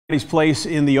His place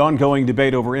in the ongoing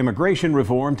debate over immigration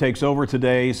reform takes over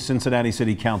today's Cincinnati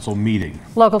City Council meeting.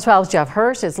 Local 12's Jeff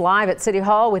Hirsch is live at City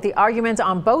Hall with the arguments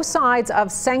on both sides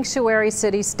of sanctuary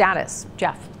city status.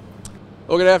 Jeff.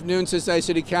 Well, good afternoon. Cincinnati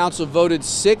City Council voted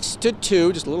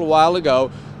 6-2 just a little while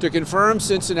ago to confirm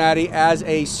Cincinnati as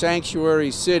a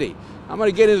sanctuary city. I'm going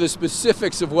to get into the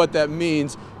specifics of what that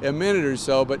means in a minute or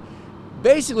so, but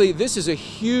basically this is a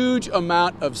huge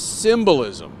amount of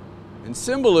symbolism. And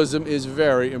symbolism is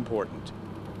very important.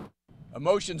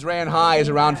 Emotions ran high as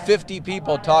around 50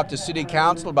 people talked to City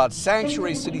Council about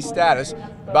sanctuary city status,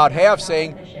 about half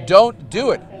saying, don't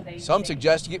do it. Some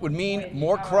suggesting it would mean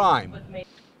more crime.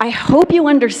 I hope you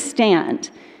understand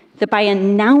that by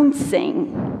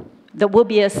announcing that we'll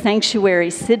be a sanctuary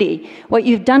city, what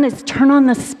you've done is turn on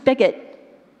the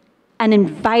spigot and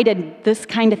invited this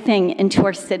kind of thing into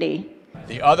our city.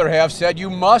 The other half said you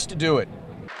must do it.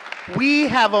 We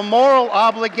have a moral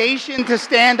obligation to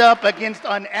stand up against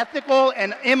unethical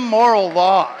and immoral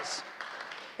laws.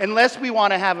 Unless we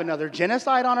want to have another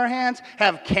genocide on our hands,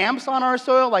 have camps on our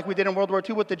soil like we did in World War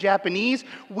II with the Japanese,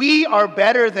 we are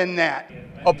better than that.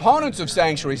 Opponents of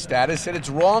sanctuary status said it's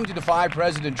wrong to defy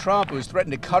President Trump, who has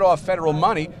threatened to cut off federal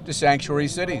money to sanctuary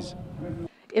cities.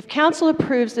 If Council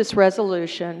approves this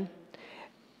resolution,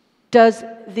 does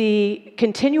the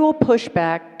continual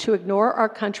pushback to ignore our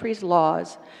country's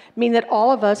laws mean that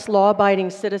all of us law-abiding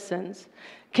citizens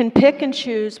can pick and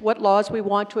choose what laws we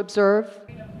want to observe?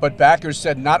 But backers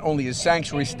said not only is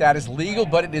sanctuary status legal,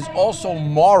 but it is also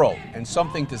moral and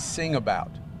something to sing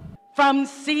about. From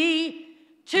sea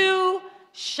to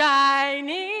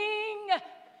shining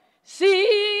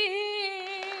sea.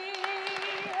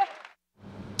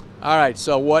 All right,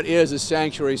 so what is a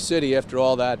sanctuary city after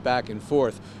all that back and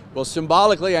forth? Well,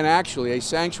 symbolically and actually, a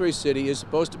sanctuary city is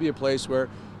supposed to be a place where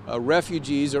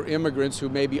refugees or immigrants who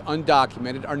may be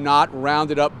undocumented are not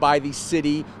rounded up by the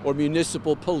city or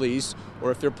municipal police, or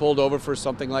if they're pulled over for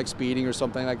something like speeding or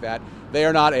something like that, they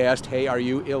are not asked, hey, are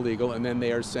you illegal? And then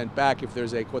they are sent back if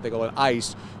there's what they call an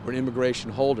ICE or an immigration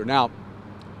holder. Now,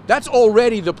 that's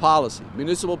already the policy.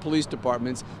 Municipal police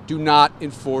departments do not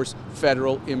enforce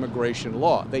federal immigration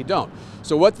law. They don't.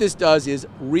 So what this does is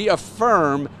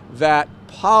reaffirm that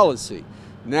policy.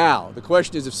 Now, the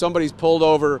question is, if somebody's pulled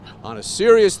over on a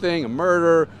serious thing, a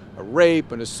murder, a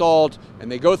rape, an assault,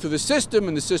 and they go through the system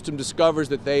and the system discovers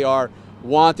that they are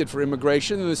wanted for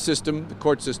immigration, then the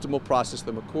court system will process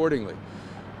them accordingly.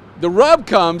 The rub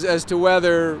comes as to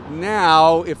whether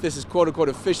now, if this is quote-unquote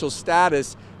official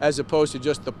status as opposed to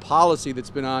just the policy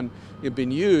that's been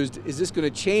used, is this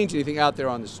going to change anything out there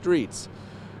on the streets?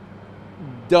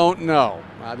 Don't know.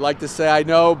 I'd like to say I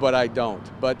know, but I don't.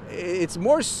 But it's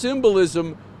more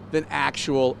symbolism than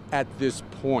actual at this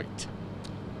point.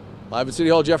 Live at City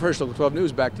Hall, Jeff Hirsch, Local 12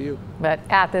 News, back to you. But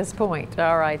at this point.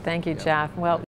 All right, thank you, Jeff. Well.